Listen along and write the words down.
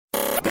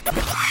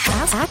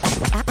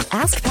AskPat.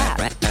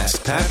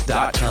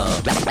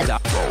 AskPat.com.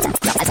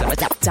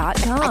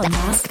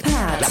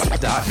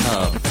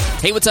 AskPat.com.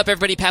 Hey, what's up,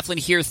 everybody? Pat Flynn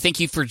here. Thank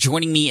you for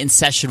joining me in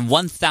session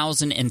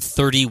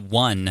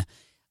 1031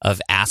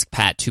 of Ask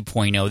Pat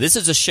 2.0. This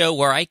is a show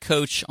where I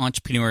coach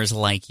entrepreneurs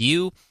like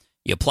you.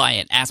 You apply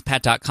at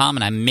AskPat.com,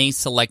 and I may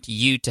select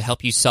you to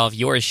help you solve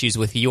your issues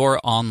with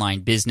your online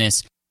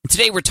business. And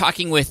today, we're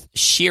talking with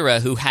Shira,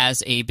 who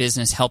has a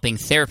business helping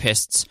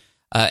therapists,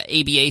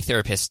 ABA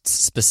therapists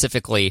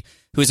specifically,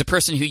 who is a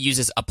person who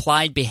uses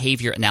applied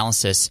behavior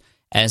analysis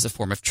as a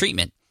form of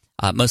treatment.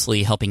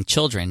 Mostly helping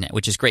children,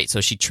 which is great.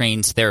 So she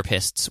trains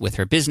therapists with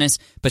her business,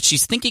 but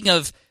she's thinking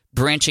of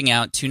branching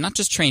out to not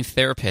just train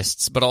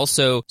therapists, but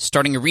also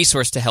starting a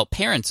resource to help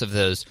parents of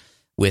those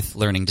with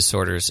learning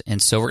disorders.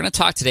 And so we're going to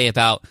talk today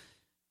about,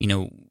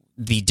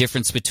 the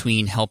difference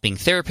between helping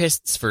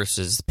therapists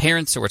versus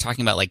parents. So we're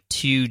talking about like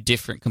two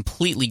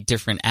completely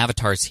different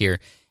avatars here.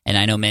 And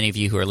I know many of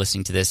you who are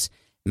listening to this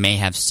may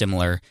have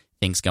similar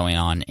things going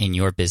on in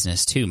your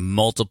business too.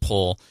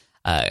 Multiple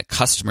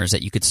customers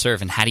that you could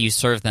serve, and how do you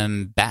serve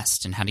them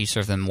best, and how do you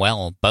serve them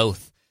well,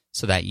 both,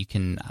 so that you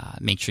can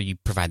make sure you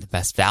provide the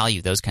best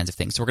value, those kinds of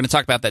things. So we're going to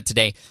talk about that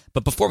today.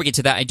 But before we get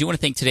to that, I do want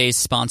to thank today's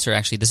sponsor.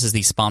 Actually, this is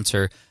the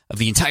sponsor of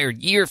the entire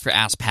year for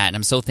Ask Pat, and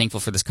I'm so thankful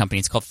for this company.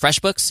 It's called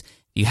FreshBooks.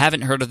 If you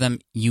haven't heard of them,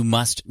 you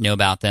must know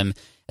about them,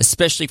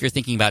 especially if you're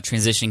thinking about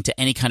transitioning to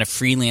any kind of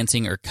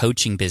freelancing or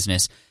coaching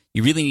business.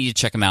 You really need to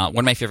check them out.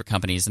 One of my favorite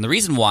companies. And the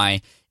reason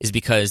why is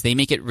because they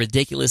make it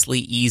ridiculously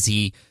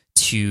easy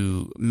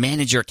to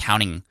manage your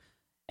accounting,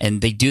 and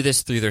they do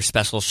this through their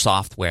special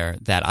software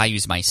that I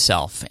use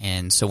myself.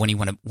 And so when you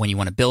want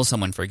to bill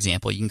someone, for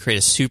example, you can create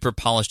a super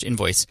polished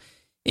invoice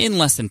in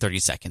less than 30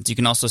 seconds. You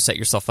can also set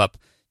yourself up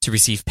to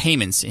receive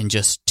payments in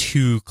just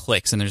 2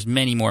 clicks, and there's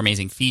many more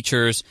amazing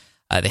features.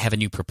 They have a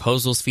new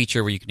proposals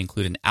feature where you can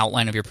include an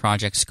outline of your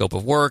project, scope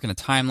of work, and a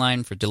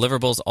timeline for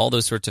deliverables, all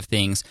those sorts of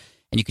things.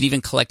 And you can even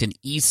collect an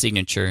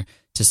e-signature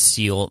to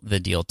seal the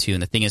deal too.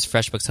 And the thing is,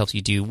 FreshBooks helps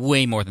you do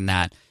way more than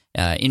that.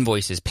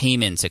 Invoices,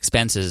 payments,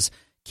 expenses,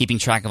 keeping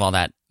track of all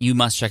that. You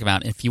must check them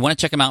out. If you want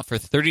to check them out for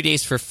 30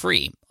 days for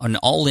free, an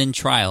all-in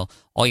trial,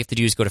 all you have to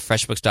do is go to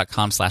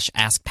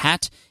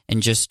freshbooks.com/AskPat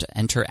and just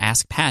enter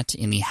Ask Pat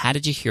in the How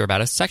Did You Hear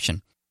About Us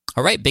section.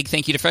 All right, big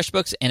thank you to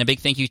FreshBooks, and a big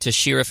thank you to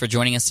Shira for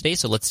joining us today.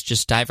 So let's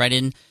just dive right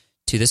in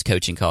to this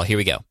coaching call. Here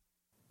we go.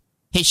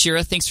 Hey,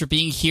 Shira, thanks for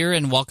being here,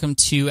 and welcome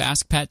to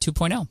Ask Pat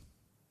 2.0.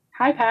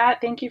 Hi, Pat.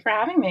 Thank you for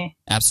having me.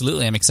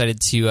 Absolutely. I'm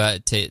excited to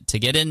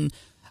get in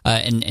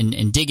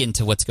and dig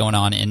into what's going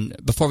on. And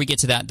before we get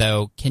to that,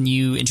 though, can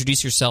you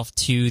introduce yourself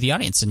to the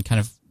audience and kind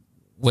of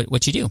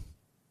what you do?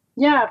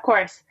 Yeah, of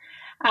course.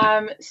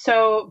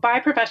 So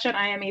by profession,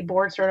 I am a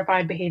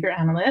board-certified behavior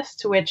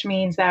analyst, which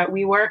means that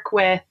we work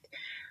with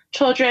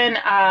children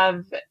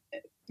of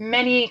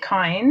many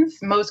kinds,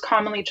 most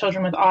commonly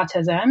children with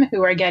autism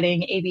who are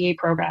getting ABA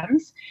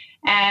programs.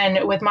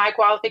 And with my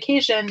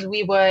qualifications,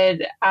 we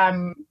would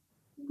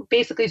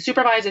basically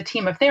supervise a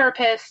team of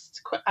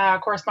therapists,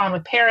 correspond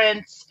with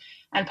parents,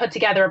 and put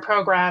together a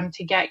program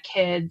to get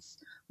kids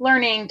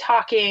learning,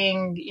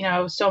 talking,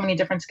 so many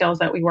different skills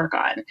that we work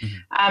on.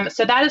 Mm-hmm.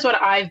 So that is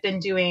what I've been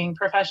doing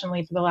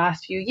professionally for the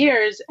last few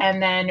years.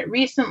 And then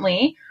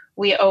recently,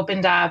 we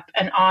opened up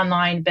an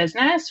online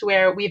business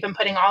where we've been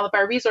putting all of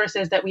our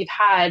resources that we've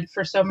had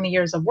for so many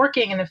years of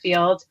working in the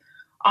field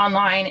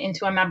online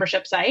into a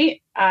membership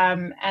site.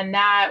 And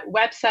that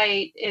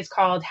website is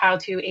called How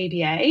to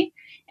ABA.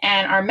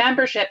 And our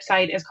membership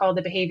site is called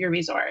the Behavior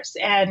Resource.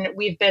 And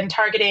we've been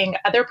targeting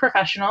other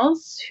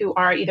professionals who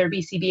are either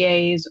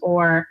BCBAs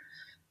or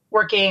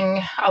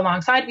working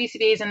alongside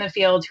BCBAs in the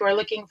field who are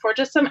looking for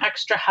just some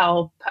extra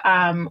help.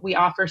 We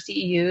offer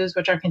CEUs,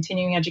 which are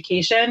continuing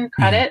education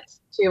credits,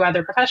 to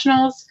other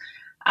professionals.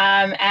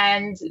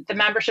 And the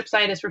membership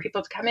site is for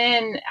people to come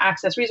in,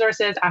 access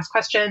resources, ask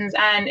questions,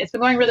 and it's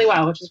been going really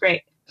well, which is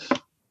great.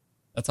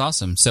 That's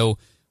awesome. So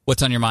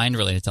what's on your mind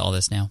related to all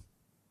this now?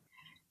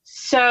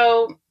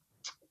 So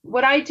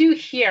what I do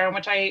here, and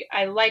which I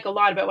like a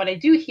lot about what I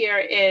do here,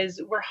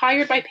 is we're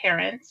hired by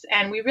parents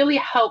and we really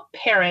help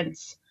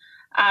parents.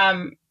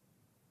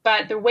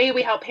 But the way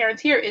we help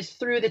parents here is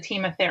through the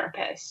team of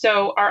therapists.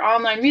 So our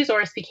online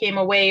resource became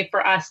a way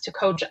for us to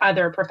coach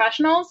other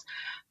professionals.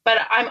 But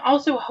I'm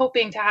also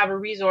hoping to have a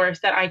resource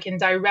that I can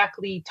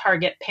directly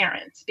target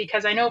parents,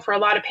 because I know for a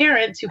lot of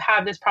parents who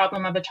have this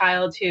problem of a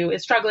child who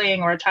is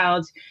struggling or a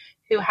child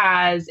who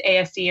has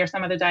ASD or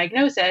some other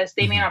diagnosis,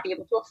 they may not be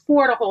able to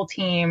afford a whole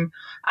team,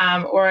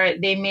 or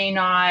they may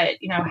not,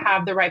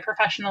 have the right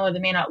professional, or they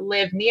may not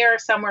live near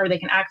somewhere where they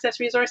can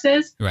access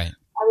resources. Right.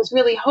 I was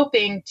really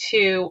hoping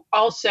to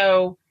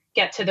also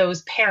get to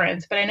those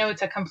parents, but I know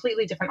it's a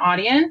completely different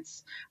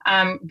audience,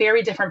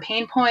 very different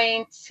pain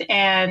points.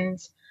 And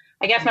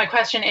I guess my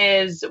question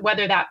is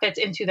whether that fits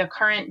into the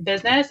current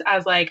business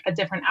as like a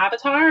different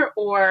avatar,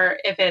 or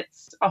if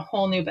it's a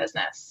whole new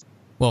business.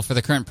 Well, for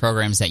the current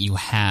programs that you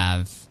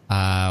have,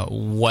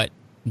 what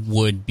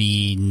would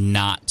be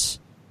not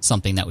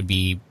something that would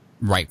be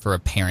right for a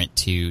parent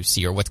to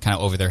see, or what's kind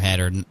of over their head,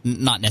 or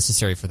not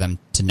necessary for them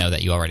to know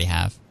that you already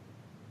have?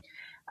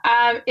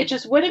 It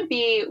just wouldn't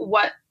be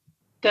what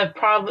the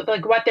problem,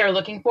 like what they're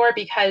looking for,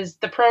 because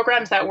the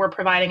programs that we're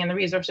providing and the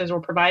resources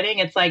we're providing,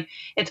 it's like,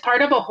 it's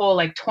part of a whole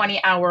like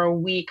 20-hour a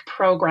week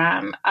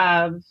program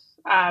of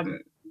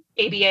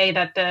ABA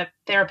that the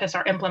therapists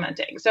are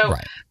implementing. So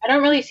Right. I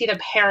don't really see the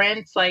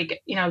parents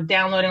like,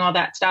 downloading all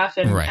that stuff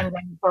and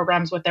running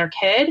programs with their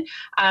kid.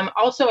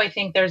 Also, I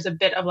think there's a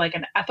bit of like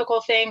an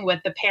ethical thing with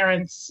the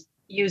parents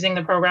using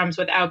the programs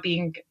without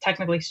being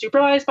technically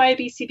supervised by a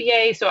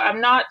BCBA. So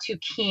I'm not too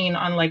keen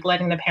on like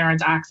letting the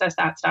parents access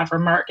that stuff or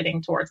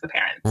marketing towards the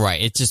parents.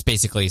 Right. It just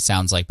basically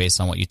sounds like,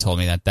 based on what you told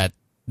me,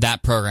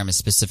 that program is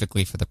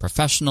specifically for the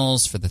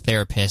professionals, for the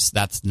therapists.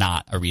 That's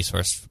not a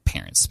resource for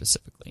parents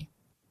specifically.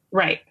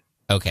 Right.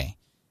 Okay.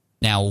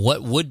 Now,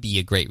 what would be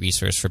a great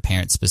resource for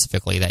parents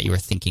specifically that you were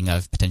thinking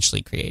of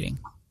potentially creating?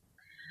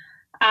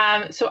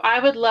 So I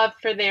would love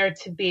for there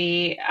to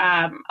be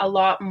a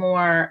lot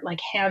more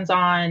like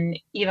hands-on,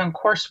 even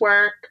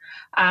coursework,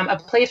 a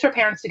place for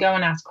parents to go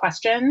and ask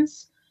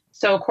questions.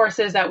 So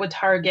courses that would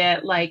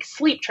target like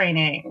sleep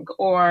training,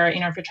 or,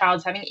 if your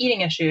child's having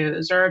eating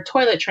issues, or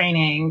toilet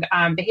training,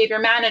 behavior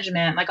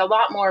management, like a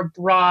lot more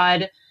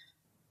broad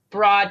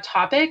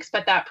topics,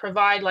 but that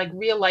provide like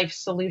real life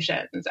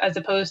solutions, as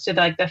opposed to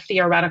like the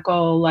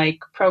theoretical like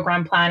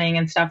program planning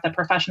and stuff that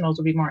professionals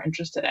would be more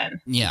interested in.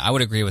 Yeah, I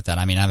would agree with that.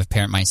 I mean, I'm a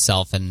parent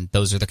myself, and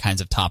those are the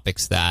kinds of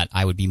topics that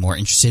I would be more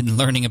interested in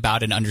learning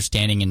about and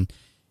understanding and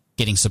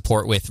getting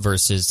support with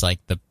versus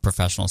like the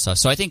professional stuff.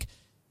 So I think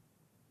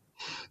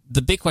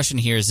the big question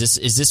here is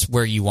this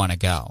where you want to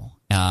go?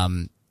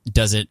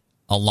 Does it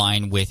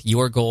align with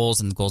your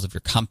goals and the goals of your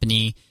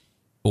company?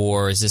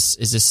 Or is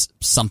this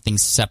something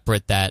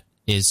separate that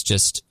is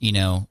just,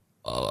 a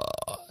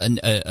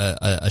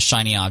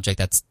shiny object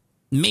that's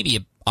maybe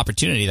an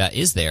opportunity that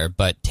is there,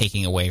 but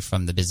taking away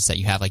from the business that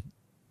you have? Like,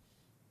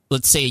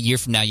 let's say a year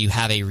from now you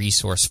have a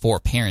resource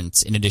for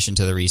parents in addition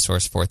to the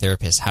resource for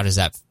therapists. How does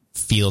that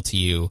feel to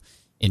you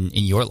in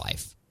your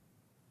life?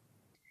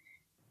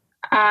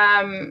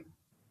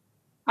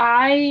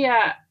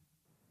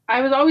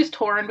 I was always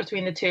torn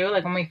between the two.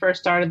 Like when we first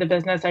started the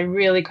business, I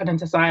really couldn't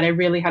decide. I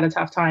really had a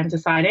tough time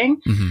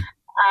deciding.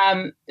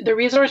 Mm-hmm. The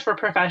resource for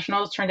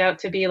professionals turned out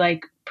to be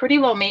like pretty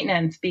low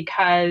maintenance,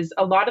 because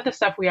a lot of the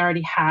stuff we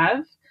already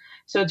have.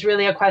 So it's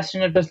really a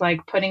question of just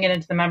like putting it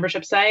into the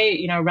membership site,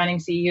 running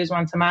CEUs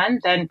once a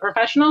month. And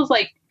professionals,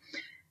 like,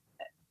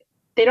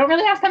 they don't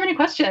really ask that many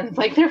questions.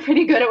 Like, they're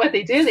pretty good at what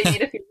they do. They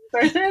need a few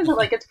resources. So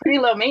like, it's pretty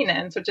low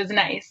maintenance, which is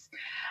nice.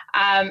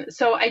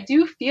 So I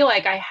do feel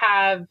like I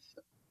have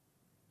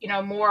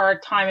more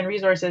time and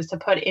resources to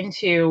put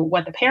into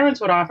what the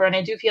parents would offer. And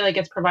I do feel like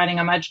it's providing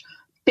a much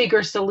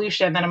bigger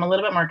solution that I'm a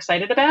little bit more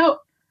excited about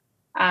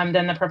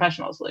than the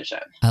professional solution.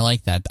 I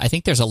like that. I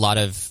think there's a lot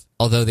of,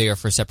 although they are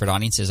for separate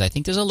audiences, I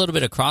think there's a little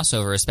bit of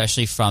crossover,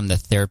 especially from the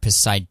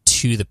therapist side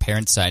to the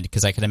parent side,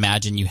 because I can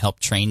imagine you help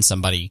train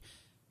somebody,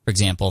 for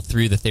example,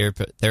 through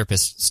the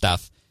therapist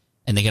stuff,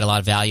 and they get a lot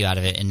of value out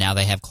of it. And now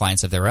they have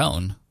clients of their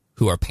own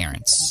who are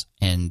parents,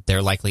 and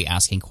they're likely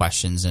asking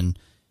questions. And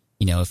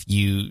if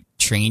you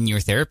train your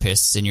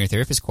therapists in your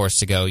therapist course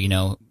to go,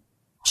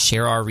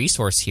 share our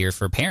resource here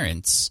for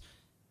parents.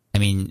 I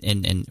mean,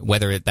 and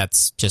whether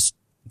that's just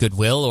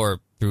goodwill or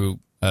through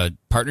a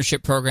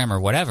partnership program or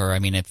whatever, I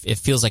mean, it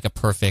feels like a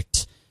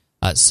perfect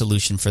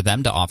solution for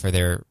them to offer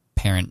their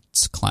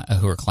parents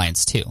who are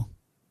clients too.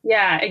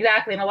 Yeah,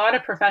 exactly. And a lot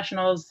of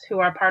professionals who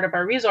are part of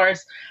our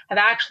resource have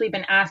actually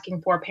been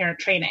asking for parent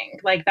training.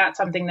 Like, that's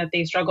something that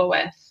they struggle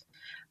with.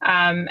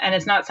 And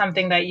it's not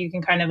something that you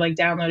can kind of like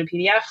download a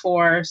PDF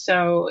for.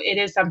 So it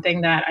is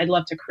something that I'd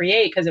love to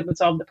create, because it would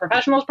solve the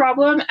professional's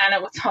problem and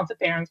it would solve the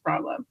parent's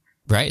problem.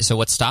 Right. So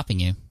what's stopping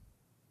you?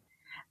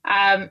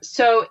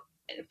 So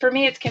for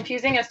me, it's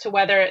confusing as to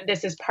whether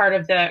this is part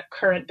of the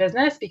current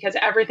business, because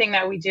everything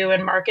that we do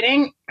in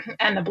marketing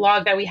and the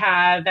blog that we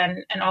have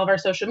and all of our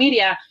social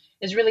media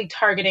is really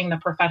targeting the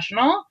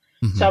professional.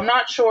 Mm-hmm. So I'm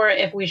not sure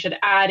if we should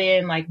add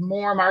in like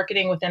more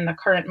marketing within the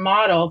current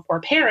model for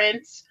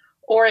parents,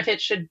 or if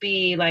it should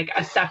be like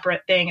a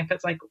separate thing,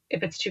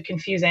 if it's too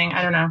confusing.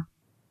 I don't know.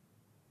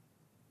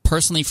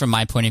 Personally, from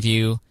my point of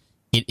view,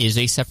 it is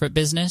a separate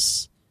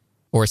business,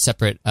 or a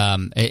separate,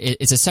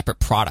 it's a separate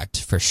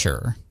product for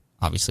sure.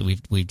 Obviously,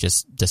 we've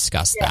just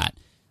discussed that.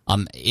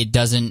 It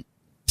doesn't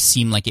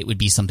seem like it would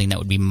be something that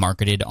would be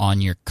marketed on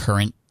your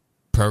current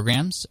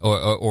programs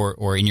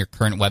or in your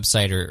current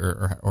website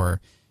or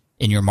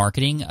in your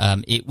marketing.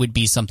 It would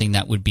be something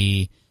that would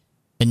be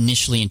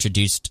initially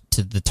introduced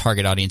to the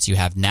target audience you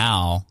have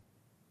now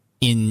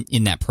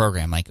in that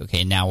program. Like,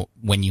 okay, now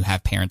when you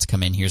have parents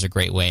come in, here's a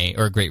great way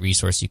or a great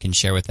resource you can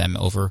share with them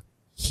over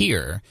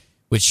here,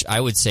 which I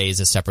would say is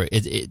a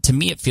separate. To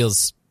me, it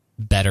feels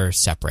better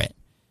separate.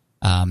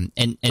 And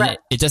right.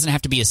 It doesn't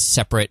have to be a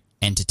separate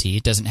entity.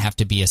 It doesn't have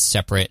to be a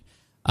separate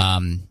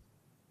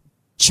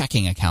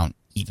checking account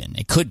even.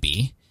 It could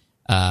be,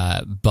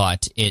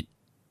 but it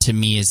to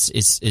me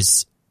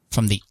is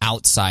from the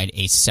outside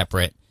a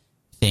separate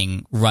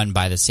thing run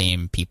by the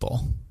same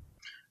people.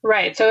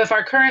 Right. So if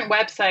our current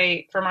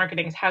website for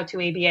marketing is How to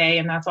ABA,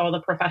 and that's all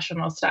the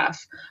professional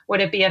stuff, would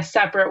it be a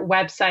separate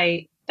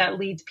website that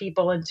leads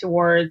people in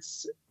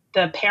towards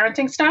the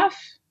parenting stuff?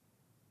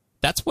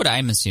 That's what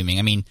I'm assuming.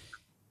 I mean,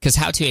 because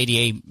How to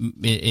ADA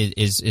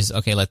is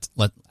okay.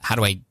 How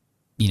do I,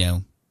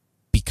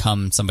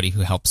 become somebody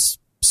who helps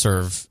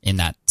serve in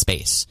that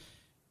space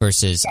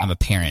versus I'm a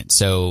parent.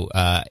 So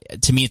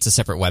to me, it's a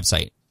separate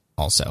website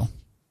also.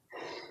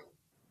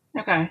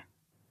 Okay.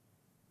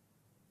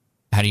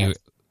 How do you?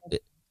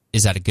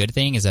 Is that a good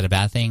thing? Is that a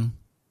bad thing?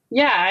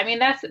 Yeah, I mean,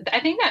 I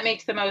think that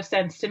makes the most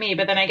sense to me.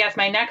 But then I guess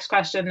my next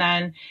question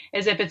then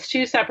is if it's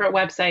two separate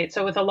websites.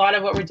 So with a lot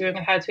of what we're doing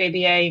with How to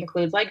ABA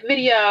includes like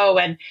video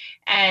and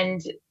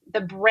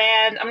the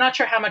brand, I'm not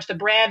sure how much the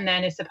brand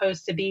then is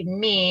supposed to be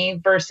me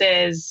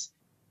versus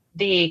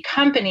the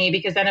company,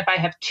 because then if I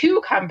have two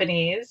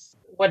companies,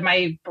 would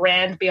my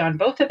brand be on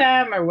both of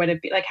them, or would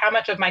it be like how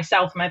much of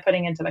myself am I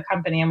putting into the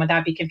company, and would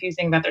that be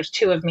confusing that there's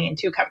two of me in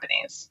two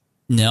companies?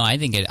 No, I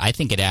think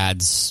it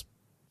adds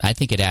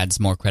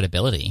more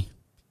credibility.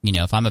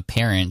 If I'm a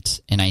parent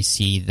and I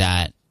see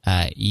that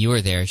you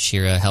are there,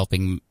 Shira,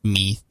 helping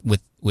me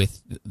with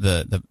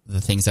the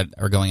things that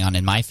are going on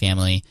in my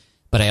family,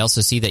 but I also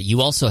see that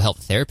you also help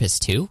therapists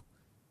too,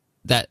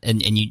 that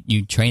and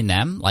you train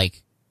them,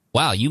 like,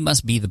 wow, you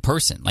must be the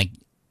person. Like,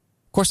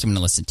 of course I'm going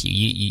to listen to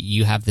you.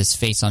 You have this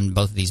face on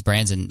both of these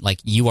brands, and like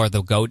you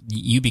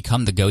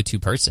become the go-to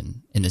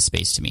person in this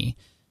space to me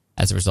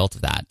as a result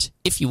of that.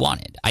 If you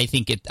wanted, I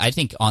think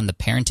on the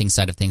parenting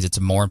side of things, it's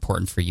more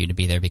important for you to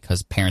be there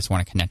because parents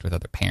want to connect with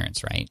other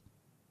parents, right?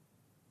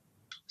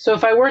 So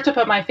if I were to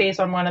put my face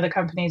on one of the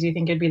companies, you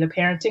think it'd be the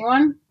parenting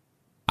one?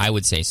 I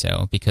would say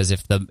so, because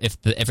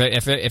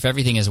if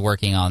everything is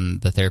working on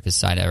the therapist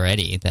side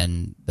already,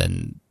 then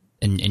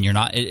and you're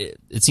not,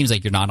 it seems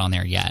like you're not on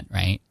there yet,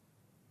 right?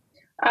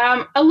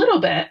 A little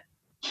bit.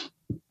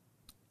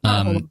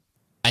 I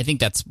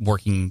think that's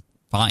working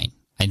fine.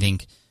 I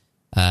think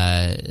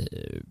I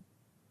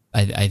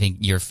think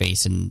your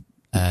face and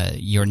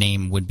your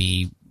name would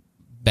be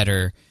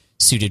better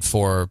suited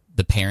for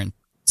the parent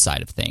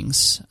side of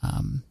things.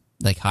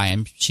 Like, hi,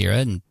 I'm Shira,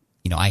 and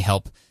I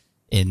help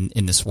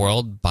in this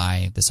world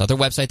by this other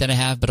website that I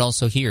have, but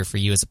also here for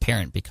you as a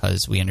parent,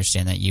 because we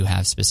understand that you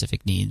have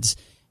specific needs,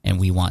 and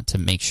we want to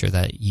make sure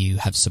that you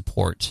have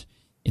support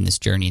in this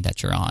journey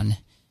that you're on.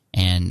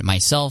 And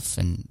myself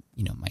and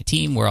my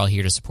team, we're all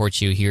here to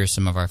support you. Here are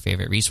some of our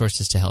favorite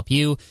resources to help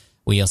you.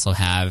 We also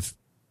have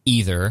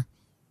either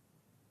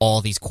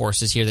all these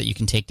courses here that you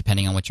can take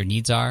depending on what your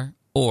needs are,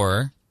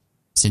 or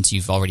since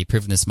you've already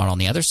proven this model on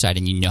the other side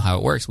and you know how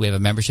it works, we have a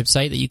membership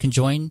site that you can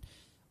join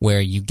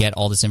where you get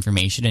all this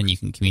information and you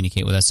can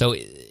communicate with us. So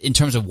in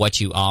terms of what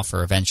you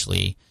offer,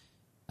 eventually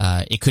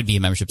it could be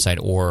a membership site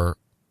or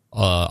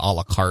a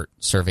la carte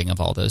serving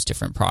of all those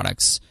different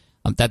products.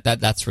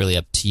 That's really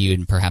up to you,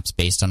 and perhaps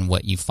based on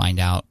what you find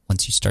out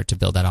once you start to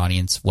build that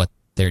audience, what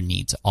their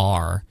needs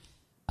are.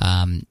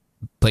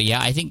 But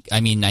yeah, I think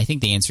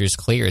the answer is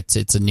clear.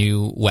 It's a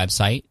new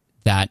website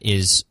that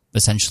is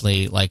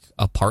essentially like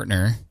a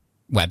partner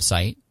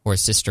website or a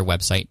sister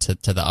website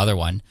to the other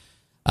one.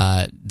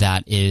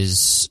 That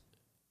is,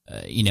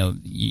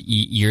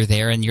 you're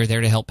there and you're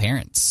there to help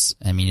parents.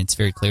 I mean, it's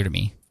very clear to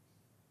me.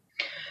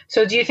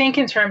 So do you think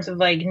in terms of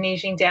like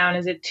niching down,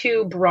 is it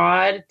too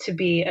broad to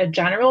be a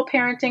general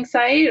parenting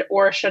site,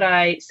 or should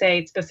I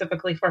say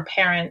specifically for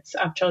parents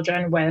of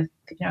children with,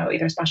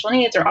 either special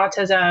needs or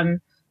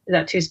autism? Is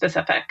that too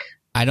specific?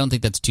 I don't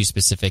think that's too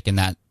specific, and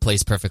that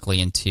plays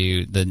perfectly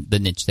into the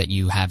niche that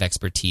you have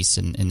expertise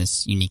in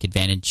this unique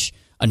advantage,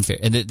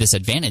 this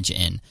advantage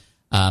in.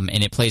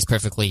 And it plays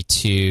perfectly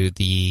to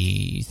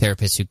the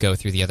therapists who go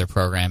through the other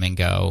program and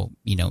go,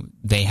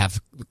 they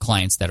have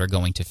clients that are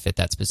going to fit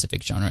that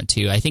specific genre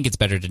too. I think it's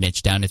better to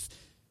niche down. If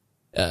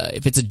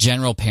it's a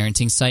general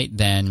parenting site,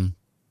 then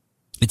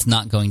it's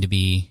not going to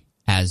be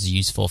as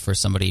useful for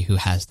somebody who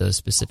has those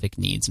specific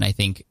needs. And I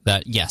think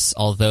that, yes,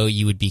 although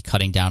you would be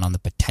cutting down on the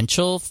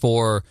potential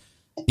for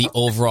the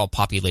overall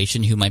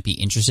population who might be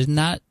interested in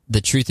that,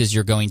 the truth is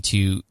you're going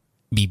to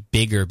be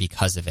bigger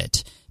because of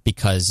it.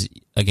 Because,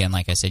 again,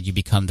 like I said, you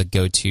become the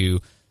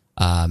go-to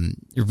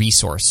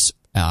resource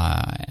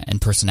and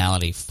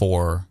personality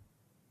for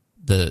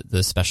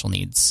the special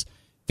needs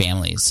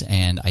families.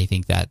 And I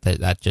think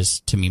that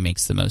just, to me,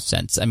 makes the most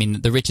sense. I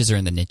mean, the riches are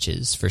in the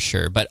niches, for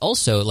sure. But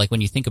also, like, when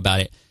you think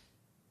about it,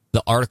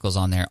 the articles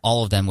on there,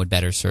 all of them would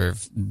better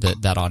serve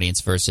that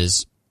audience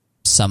versus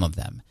some of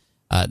them.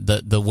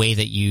 The way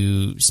that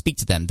you speak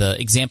to them, the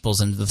examples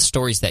and the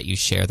stories that you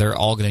share, they're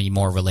all going to be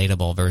more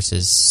relatable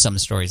versus some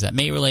stories that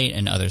may relate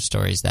and other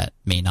stories that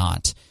may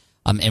not.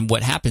 And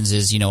what happens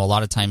is, a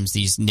lot of times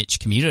these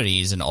niche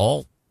communities in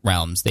all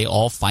realms, they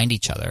all find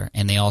each other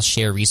and they all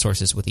share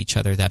resources with each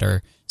other that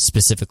are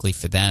specifically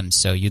for them.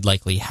 So you'd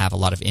likely have a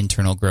lot of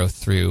internal growth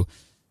through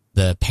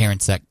the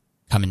parents that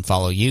come and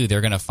follow you. They're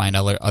going to find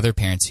other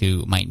parents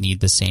who might need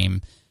the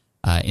same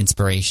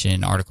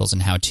inspiration, articles,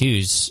 and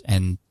how-tos,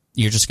 and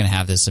you're just going to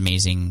have this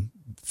amazing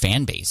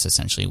fan base,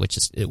 essentially, which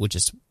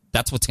is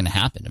that's what's going to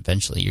happen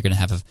eventually. You're going to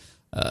have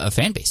a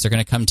fan base. They're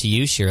going to come to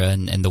you, Shira,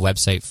 and the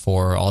website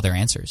for all their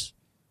answers.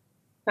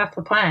 That's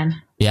the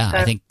plan. Yeah,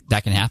 I think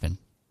that can happen.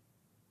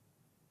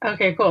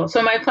 Okay, cool.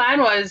 So my plan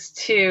was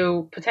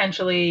to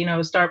potentially,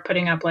 start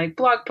putting up like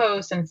blog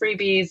posts and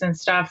freebies and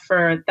stuff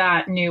for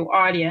that new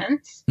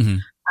audience,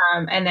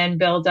 and then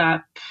build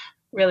up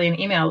really an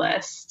email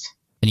list.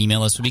 An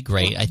email list would be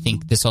great. I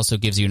think this also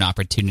gives you an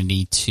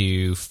opportunity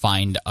to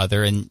find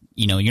other, and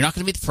you're not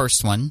going to be the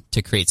first one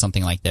to create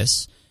something like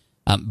this,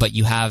 but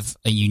you have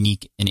a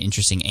unique and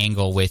interesting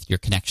angle with your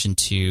connection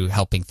to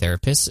helping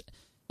therapists,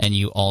 and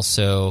you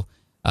also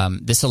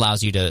this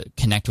allows you to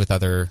connect with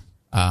other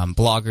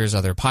bloggers,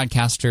 other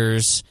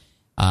podcasters,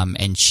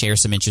 and share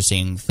some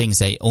interesting things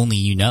that only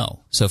you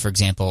know. So, for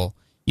example,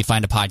 you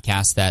find a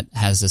podcast that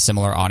has a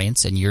similar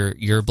audience, and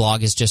your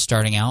blog is just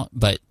starting out,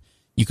 but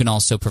you can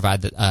also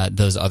provide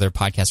those other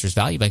podcasters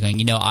value by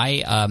going,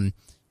 I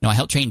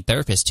help train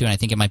therapists too, and I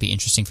think it might be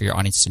interesting for your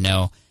audience to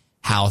know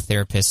how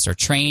therapists are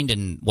trained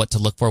and what to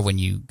look for when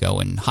you go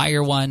and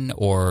hire one,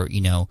 or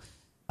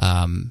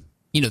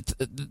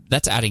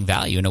that's adding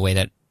value in a way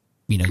that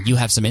you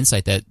have some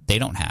insight that they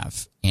don't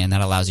have, and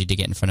that allows you to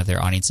get in front of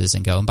their audiences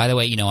and go, and by the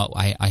way,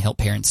 I help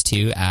parents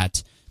too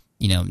at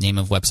name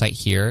of website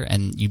here,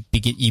 and you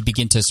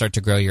begin to start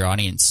to grow your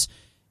audience.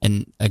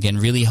 And again,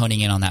 really honing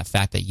in on that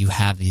fact that you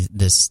have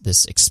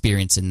this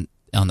experience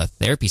on the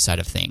therapy side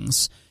of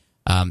things.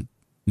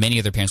 Many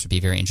other parents would be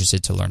very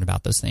interested to learn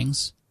about those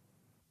things.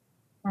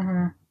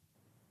 Mm-hmm.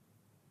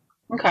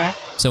 Okay.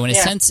 So in a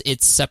sense,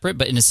 it's separate,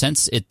 but in a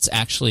sense, it's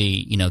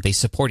actually, they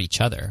support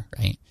each other,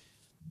 right?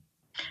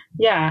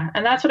 Yeah,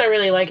 and that's what I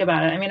really like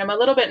about it. I mean, I'm a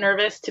little bit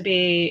nervous to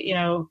be,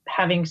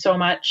 having so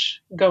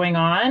much going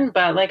on,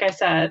 but like I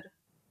said,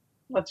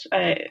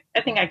 I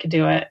think I could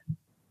do it.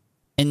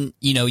 And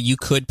you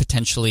could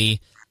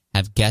potentially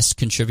have guest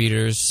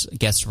contributors,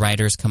 guest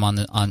writers come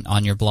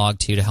on your blog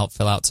too to help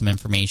fill out some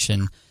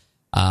information,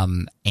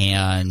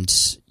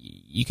 and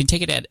you can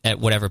take it at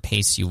whatever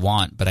pace you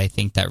want. But I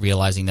think that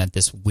realizing that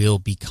this will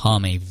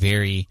become a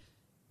very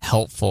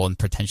helpful and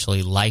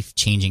potentially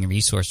life-changing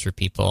resource for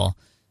people.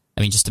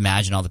 I mean, just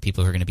imagine all the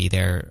people who are going to be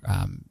there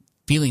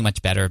feeling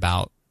much better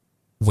about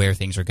where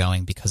things are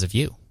going because of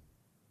you.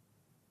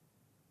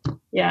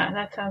 Yeah,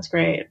 that sounds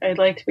great. I'd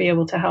like to be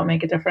able to help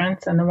make a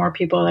difference, and the more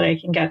people that I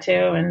can get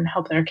to and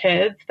help their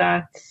kids,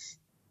 that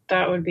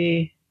would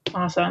be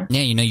awesome.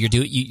 Yeah,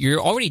 you're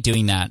already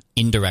doing that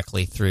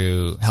indirectly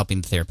through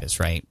helping the therapist,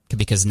 right?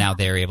 Because now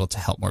they're able to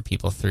help more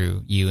people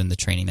through you and the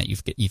training that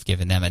you've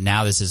given them, and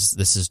now this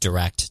is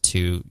direct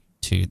to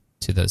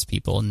those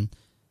people, and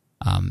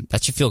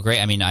that should feel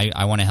great. I mean,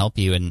 I want to help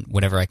you, and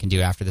whatever I can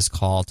do after this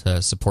call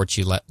to support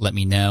you, let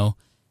me know.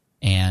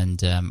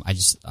 And I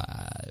just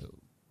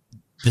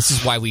this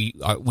is why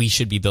we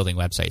should be building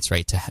websites,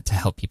 right? To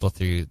help people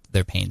through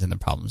their pains and their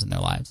problems in their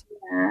lives.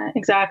 Yeah,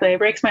 exactly. It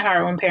breaks my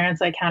heart when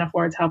parents can't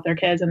afford to help their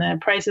kids, and the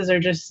prices are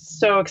just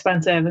so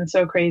expensive and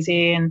so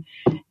crazy. And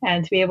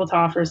to be able to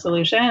offer a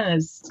solution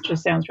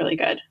just sounds really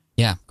good.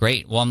 Yeah,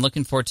 great. Well, I'm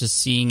looking forward to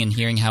seeing and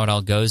hearing how it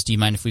all goes. Do you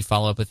mind if we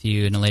follow up with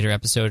you in a later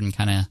episode and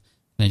kind of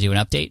do an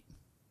update?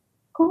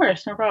 Of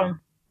course, no problem.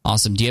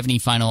 Awesome. Do you have any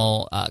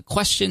final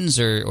questions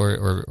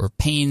or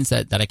pains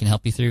that I can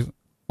help you through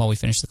while we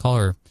finish the call,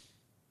 or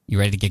you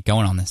ready to get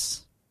going on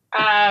this?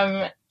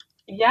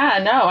 Yeah,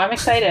 no, I'm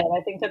excited.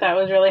 I think that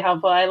was really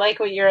helpful. I like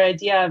what your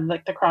idea of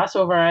the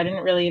crossover. I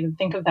didn't really even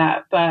think of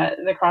that, but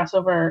the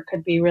crossover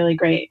could be really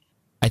great.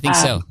 I think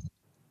so.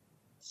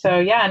 So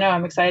yeah, no,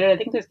 I'm excited. I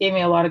think this gave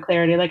me a lot of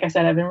clarity. Like I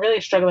said, I've been really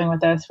struggling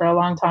with this for a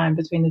long time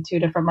between the two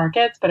different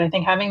markets, but I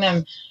think having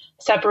them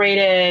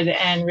separated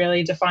and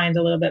really defined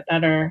a little bit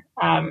better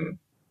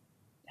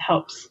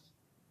helps.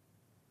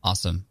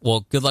 Awesome.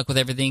 Well, good luck with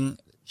everything,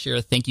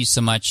 Shira. Thank you so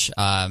much,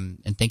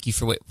 and thank you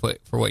for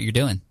what you're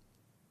doing.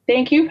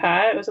 Thank you,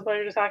 Pat. It was a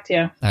pleasure to talk to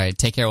you. All right,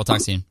 take care. We'll talk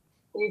soon.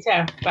 You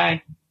too.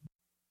 Bye.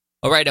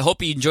 All right, I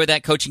hope you enjoyed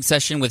that coaching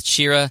session with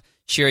Shira.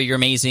 Shira, you're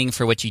amazing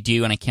for what you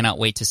do, and I cannot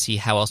wait to see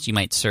how else you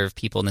might serve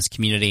people in this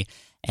community.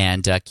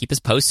 And keep us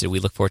posted. We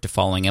look forward to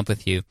following up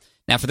with you.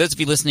 Now, for those of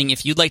you listening,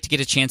 if you'd like to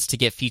get a chance to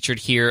get featured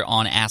here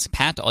on Ask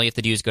Pat, all you have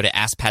to do is go to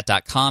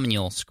askpat.com, and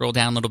you'll scroll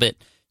down a little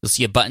bit. You'll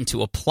see a button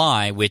to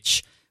apply,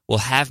 which will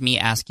have me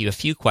ask you a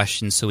few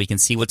questions so we can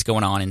see what's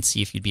going on and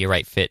see if you'd be a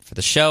right fit for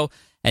the show.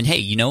 And hey,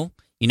 you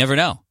never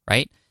know,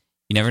 right?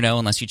 You never know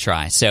unless you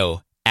try.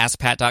 So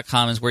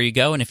askpat.com is where you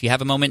go. And if you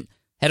have a moment,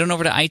 head on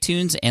over to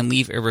iTunes and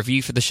leave a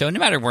review for the show. No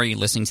matter where you're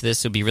listening to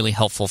this, it would be really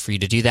helpful for you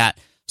to do that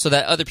so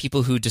that other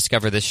people who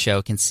discover this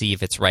show can see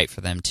if it's right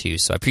for them too.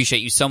 So I appreciate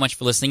you so much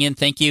for listening in.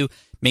 Thank you.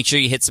 Make sure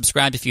you hit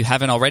subscribe if you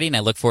haven't already, and I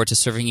look forward to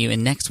serving you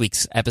in next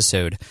week's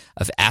episode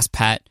of Ask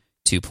Pat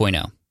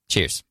 2.0.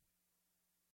 Cheers.